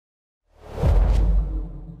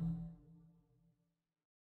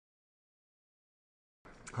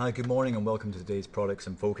Hi, good morning and welcome to today's Products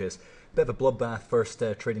in Focus. Bit of a bloodbath first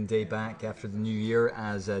trading day back after the new year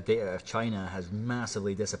as data out of China has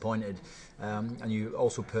massively disappointed. And you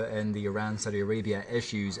also put in the Iran-Saudi Arabia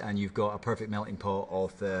issues and you've got a perfect melting pot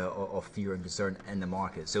of fear and concern in the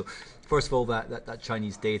market. So first of all, that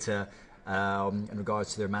Chinese data in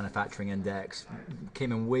regards to their manufacturing index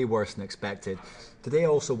came in way worse than expected. Today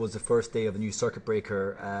also was the first day of the new circuit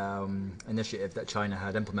breaker initiative that China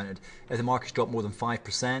had implemented. If the markets dropped more than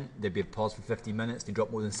 5%, there'd be a pause for 15 minutes. They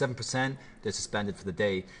dropped more than 7%, they're suspended for the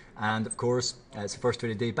day. And of course, it's the first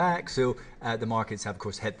trading day back, so the markets have of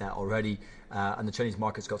course hit that already. And the Chinese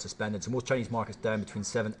markets got suspended. So most Chinese markets down between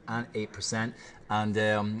 7 and 8%, and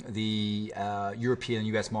the European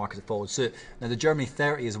and US markets have followed suit. Now the Germany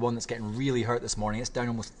 30 is one that's getting really hurt this morning. It's down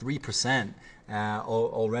almost 3%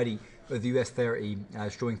 already. With the US 30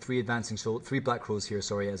 showing three black crows here,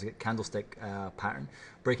 as a candlestick pattern,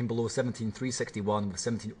 breaking below 17,361 with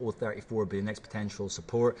 17,034 being the next potential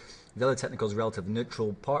support. The other technical is relatively neutral,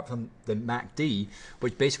 apart from the MACD,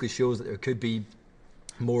 which basically shows that there could be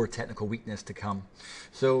more technical weakness to come.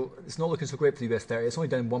 So it's not looking so great for the US 30. It's only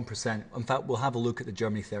down 1%. In fact, we'll have a look at the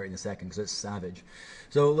Germany 30 in a second because it's savage.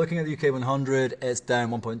 So looking at the UK 100, it's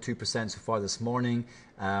down 1.2% so far this morning,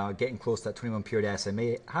 getting close to that 21 period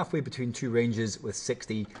SMA, halfway between two ranges with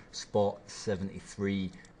 60 spot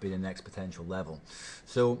 73 being the next potential level.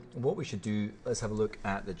 So what we should do, let's have a look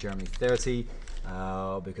at the Germany 30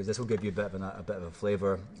 because this will give you a bit of a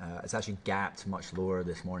flavour. It's actually gapped much lower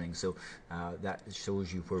this morning, so that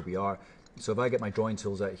shows you where we are. So if I get my drawing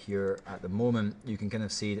tools out here at the moment, you can kind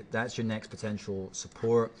of see that that's your next potential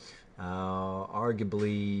support.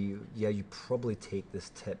 Arguably, yeah, you probably take this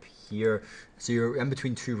tip here. So you're in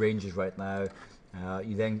between two ranges right now.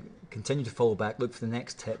 You then continue to follow back, look for the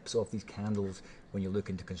next tips of these candles when you're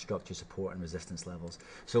looking to construct your support and resistance levels.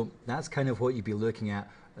 So that's kind of what you'd be looking at.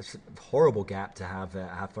 It's a horrible gap to have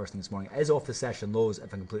first thing this morning. It is off the session lows,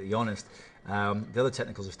 if I'm completely honest. The other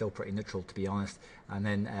technicals are still pretty neutral, to be honest. And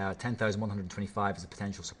then 10,125 is a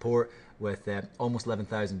potential support, with almost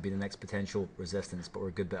 11,000 being the next potential resistance, but we're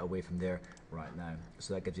a good bit away from there right now.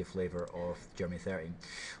 So that gives you a flavour of Germany 30.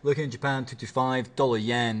 Looking at Japan 225, dollar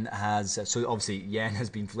yen has, so obviously yen has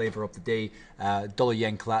been flavour of the day. Dollar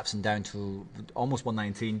yen collapsing down to almost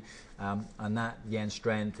 119. And that yen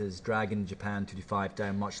strength is dragging Japan 225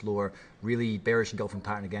 down much lower. Really bearish engulfing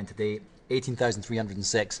pattern again today.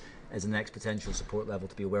 18,306 is the next potential support level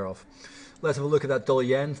to be aware of. Let's have a look at that dollar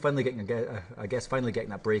yen. Finally getting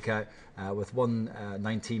that breakout with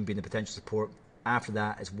 119 being the potential support. After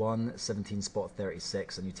that is 117 spot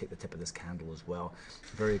 36, and you take the tip of this candle as well.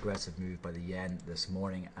 Very aggressive move by the yen this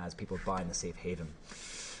morning as people are buying the safe haven.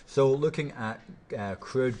 So looking at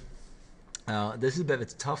crude. This is a bit of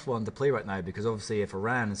a tough one to play right now because obviously if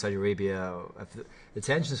Iran and Saudi Arabia, if the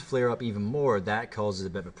tensions flare up even more, that causes a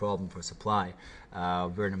bit of a problem for supply.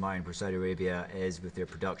 Bearing in mind where Saudi Arabia is with their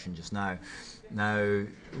production just now. Now,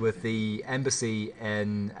 with the embassy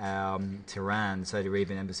in Tehran, Saudi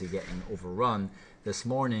Arabian embassy getting overrun, this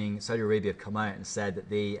morning Saudi Arabia have come out and said that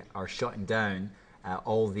they are shutting down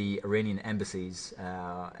all the Iranian embassies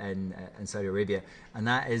in Saudi Arabia, and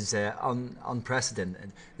that is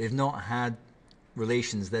unprecedented. They've not had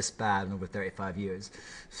relations this bad in over 35 years.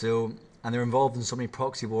 So, and they're involved in so many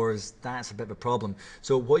proxy wars, that's a bit of a problem.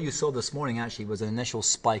 So what you saw this morning actually was an initial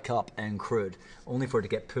spike up in crude, only for it to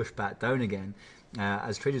get pushed back down again,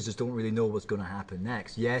 as traders just don't really know what's going to happen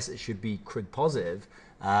next. Yes, it should be crude positive,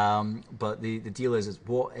 but the deal is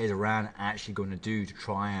what is Iran actually going to do to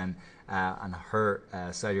try and hurt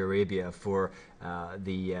Saudi Arabia for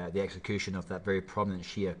the execution of that very prominent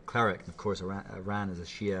Shia cleric. And of course, Iran is a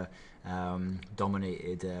Shia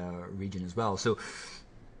dominated region as well. So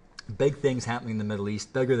big things happening in the Middle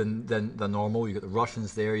East, bigger than normal. You've got the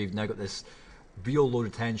Russians there. You've now got this real load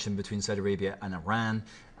of tension between Saudi Arabia and Iran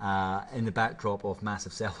in the backdrop of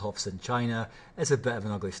massive sell-offs in China. It's a bit of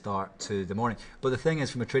an ugly start to the morning. But the thing is,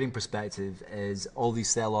 from a trading perspective, is all these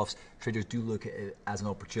sell-offs, traders do look at it as an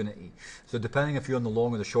opportunity. So depending if you're on the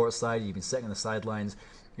long or the short side, you've been sitting on the sidelines,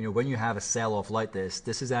 you know, when you have a sell-off like this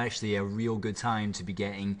is actually a real good time to be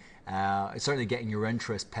getting, certainly getting your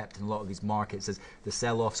interest pepped in a lot of these markets, as the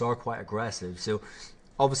sell-offs are quite aggressive. So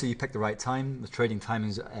obviously you pick the right time. With trading,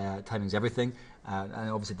 timing's everything. And it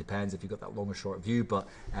obviously depends if you've got that long or short view, but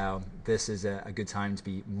this is a good time to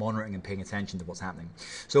be monitoring and paying attention to what's happening.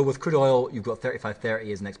 So with crude oil, you've got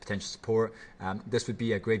 35.30 as the next potential support. This would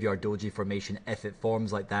be a graveyard doji formation if it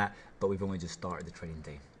forms like that, but we've only just started the trading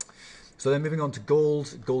day. So then moving on to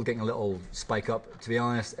gold. Gold getting a little spike up. To be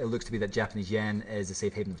honest, it looks to be that Japanese yen is a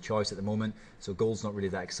safe haven of choice at the moment. So gold's not really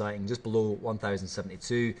that exciting. Just below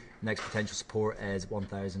 1,072. Next potential support is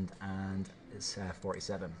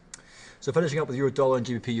 1,047. So finishing up with euro dollar and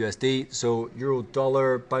GBP USD. So euro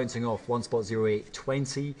dollar bouncing off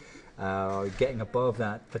 1.0820, getting above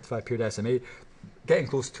that 55 period SMA, getting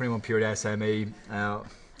close to 21 period SMA.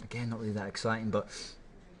 Again, not really that exciting, but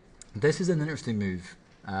this is an interesting move.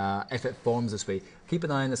 If it forms this way, keep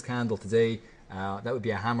an eye on this candle today. That would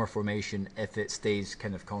be a hammer formation if it stays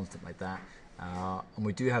kind of constant like that. And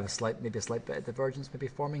we do have maybe a slight bit of divergence maybe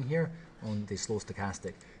forming here on the slow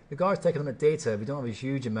stochastic. Regards to economic data, we don't have a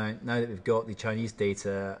huge amount now that we've got the Chinese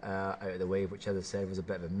data out of the way, which, as I said, was a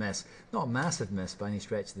bit of a miss. Not a massive miss by any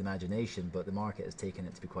stretch of the imagination, but the market has taken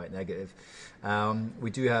it to be quite negative.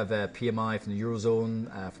 We do have PMI from the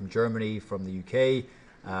Eurozone, from Germany, from the UK.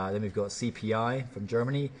 Then we've got CPI from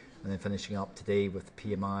Germany, and then finishing up today with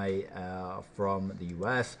PMI from the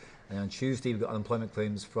US. And on Tuesday, we've got unemployment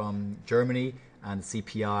claims from Germany and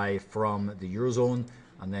CPI from the Eurozone.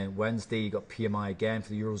 And then Wednesday, you've got PMI again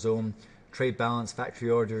for the Eurozone, trade balance,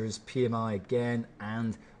 factory orders, PMI again,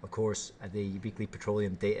 and of course the weekly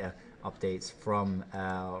petroleum data updates from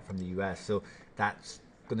the US. So that's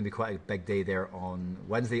going to be quite a big day there on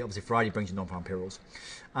Wednesday. Obviously Friday brings you non-farm payrolls.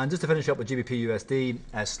 And just to finish up with GBP USD,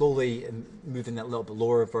 slowly moving that a little bit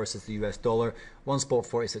lower versus the US dollar.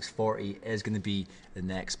 1.4640 is going to be the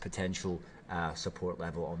next potential support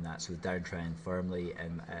level on that. So the downtrend firmly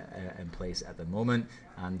in place at the moment,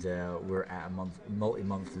 and we're at a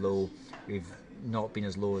multi-month low. We've not been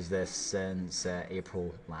as low as this since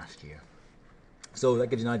April last year. So that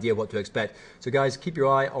gives you an idea of what to expect. So guys, keep your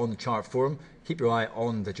eye on the chart forum, keep your eye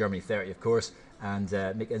on the Germany 30 of course, and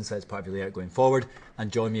make insights part of your layout going forward,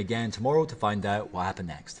 and join me again tomorrow to find out what happened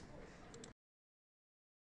next.